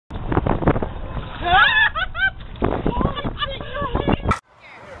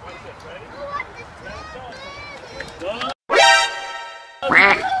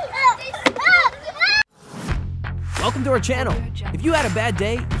channel. If you had a bad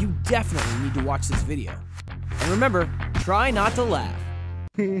day, you definitely need to watch this video. And remember, try not to laugh.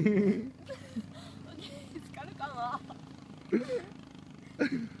 Okay, it's gonna come off.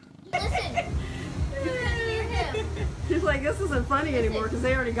 Listen. He's like, this isn't funny anymore because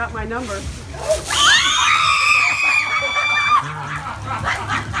they already got my number.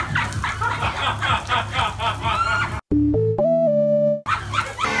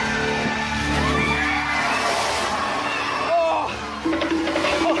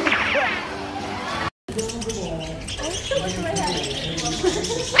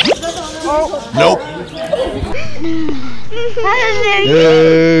 Oh. Nope.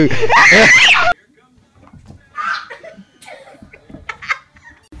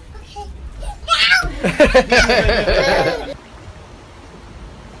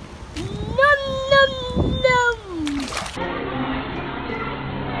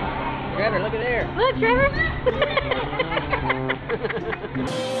 Trevor, look at there. Look, Trevor.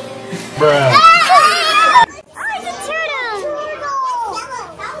 Bruh. Oh, it's a turtle. Oh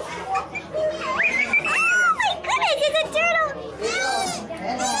my goodness, it's a turtle.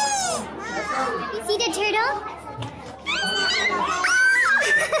 You see the turtle?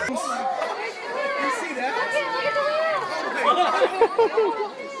 You see that?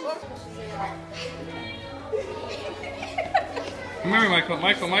 Come here, Michael.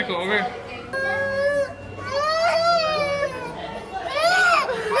 Michael, over here.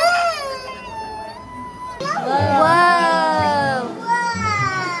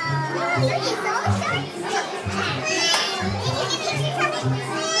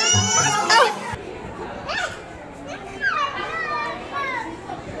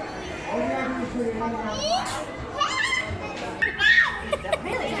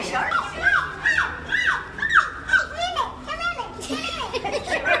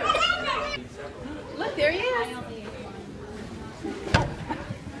 Look, there he is.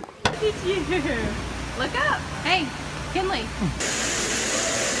 Look at you. Look up. Hey, Kinley.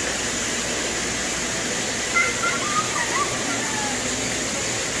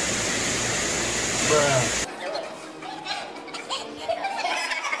 Bruh.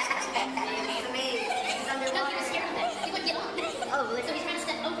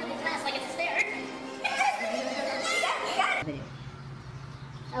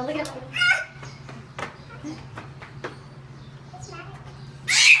 Oh, look at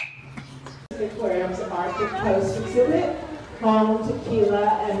 6 aquariums Arctic Coast exhibit, Calm, Tequila,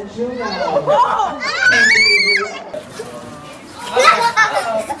 and Juno.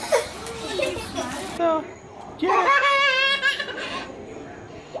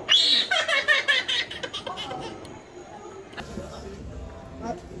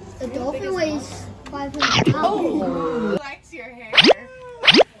 the dolphin weighs 500 pounds. Likes your hair.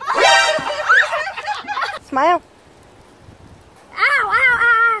 Smile. Ow, ow,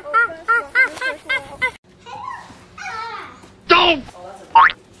 ow, ow, ow, ow, ow, ow. Don't!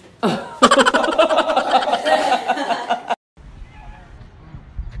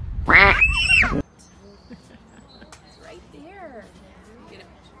 Right there. Get it.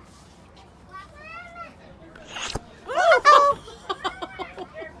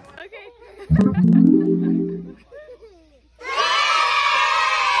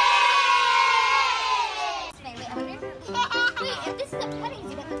 Wait, if this is a petting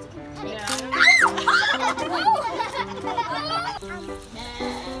zoo, that means you can pet it.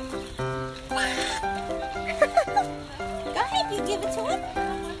 Go ahead, you give it to him.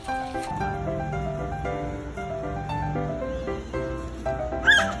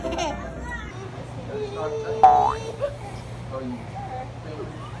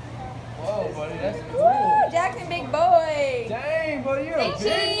 Whoa, buddy, that's cool. Jackson, big boy. Dang, buddy, you're a Thank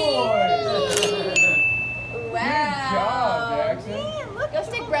big you. boy. Wow. Good job, Jackson. Man, look, go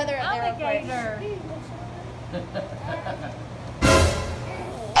stick brother up there real quick.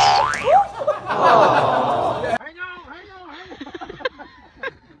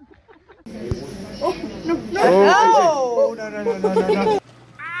 Oh, no.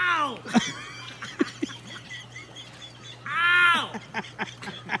 Ow! Ow!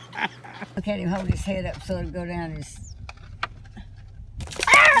 Look at him hold his head up so it'll go down his...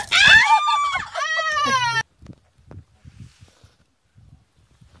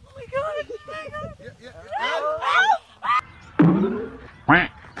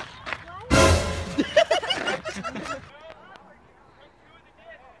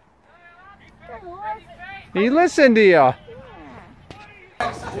 He listened to you.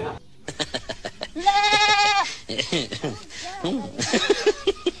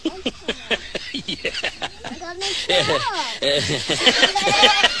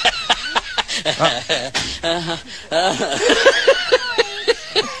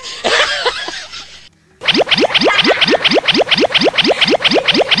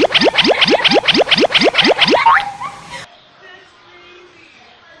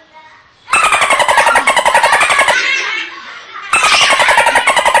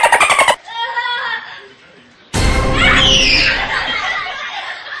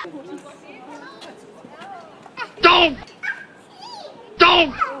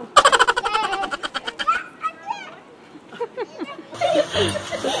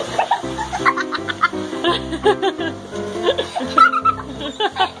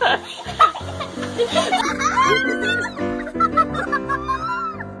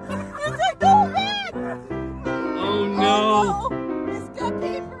 Oh no! It's got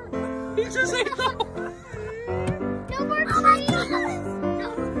paper. He just ate the. No more trees. No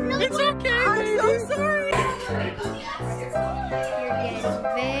It's more. okay, I'm baby. so sorry. You're getting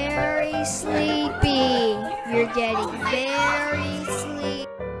very sleepy. You're getting very sleepy.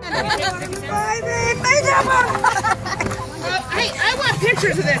 Hey, I want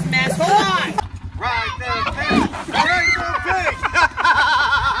pictures of this mess. Hold on. Right there, pig. Right there, pig.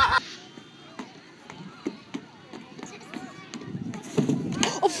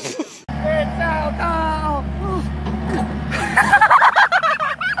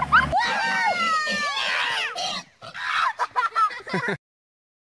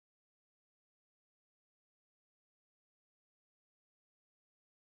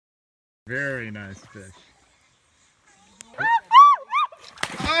 Very nice fish.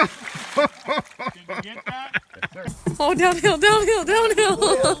 Did you get that? Oh, downhill, downhill, downhill.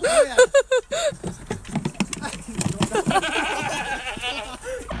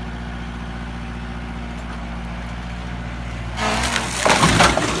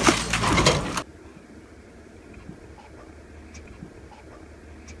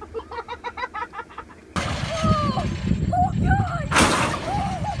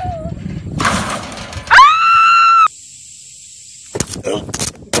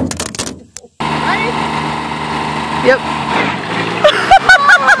 Yep.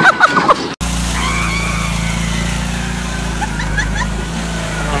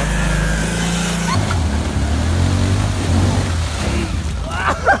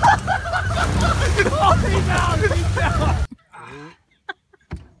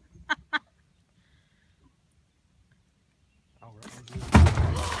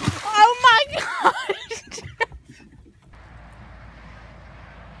 Oh my gosh!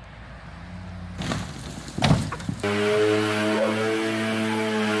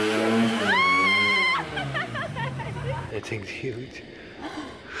 That thing's huge.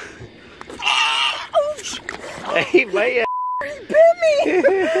 Hey, man. He bit me.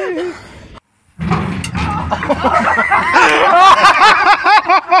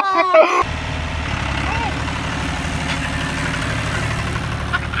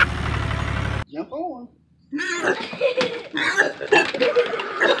 Jump on.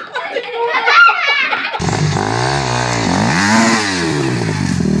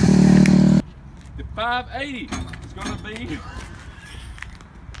 The 580 is gonna be.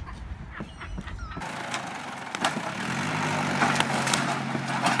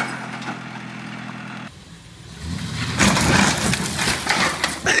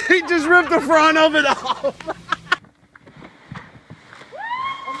 He just ripped the front of it off.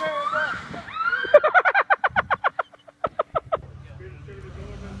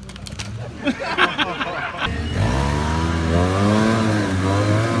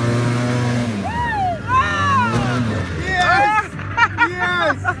 Yes!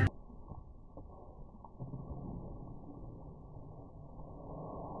 Yes!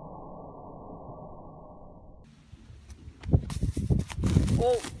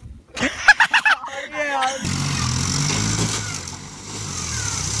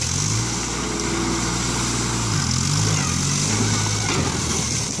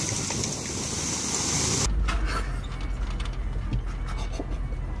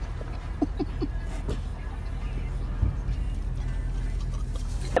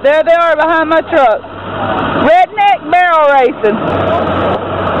 There they are behind my truck. Redneck barrel racing.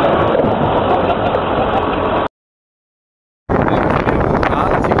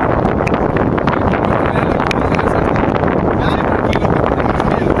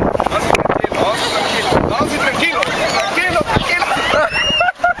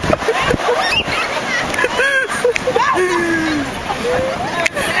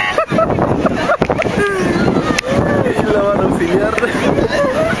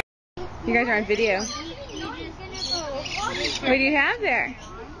 You guys are on video. What do you have there?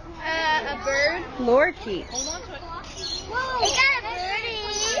 A bird. Lord keep. Whoa. Is that a birdie?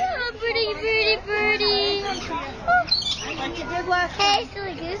 A birdie, birdie, birdie. Like you did last time. Hey,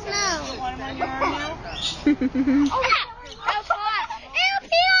 silly goose, no. You want him on your arm now? Oh, that was hot. Ew,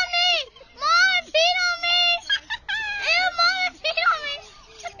 pee on me. Mom, pee on me. Ew, Mom, pee on me.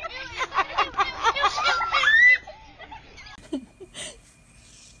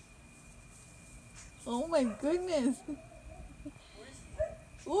 Oh my goodness.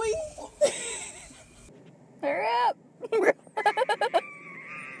 Oi. Hurry up.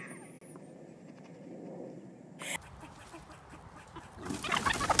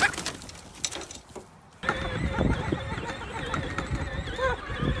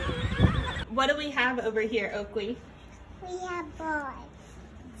 What do we have over here, Oakley? We have boys.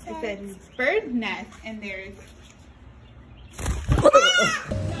 It's a bird nest, and there's...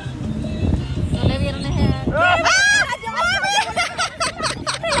 Maybe on the head.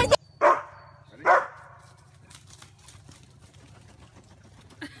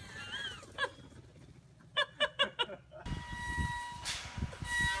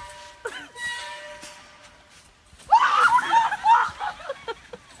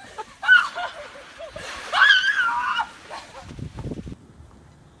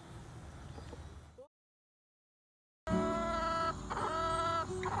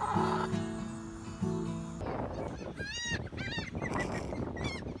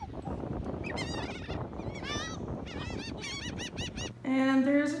 And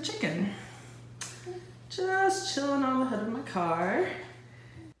there's a chicken. Just chilling on the hood of my car.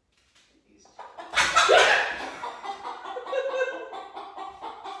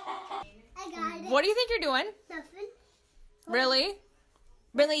 What do you think you're doing? Nothing. Really?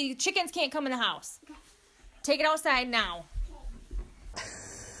 Really, chickens can't come in the house. Okay. Take it outside now.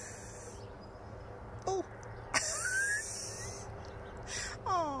 Oh.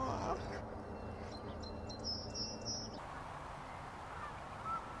 Aww.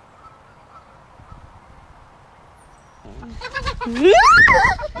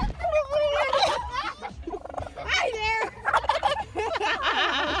 Hi there.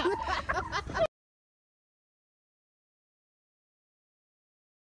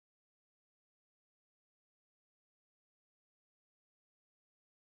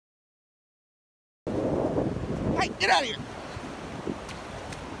 Hey, get out of here!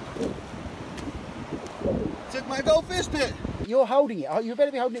 Took my goldfish pit. You're holding it. You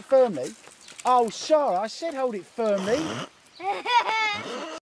better be holding it firmly. Oh, sorry. I said hold it firmly.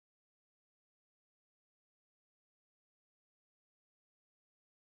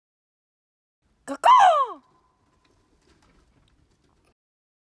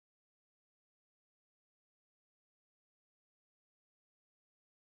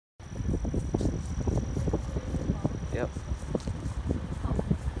 Yep.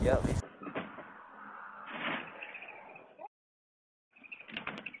 Yep.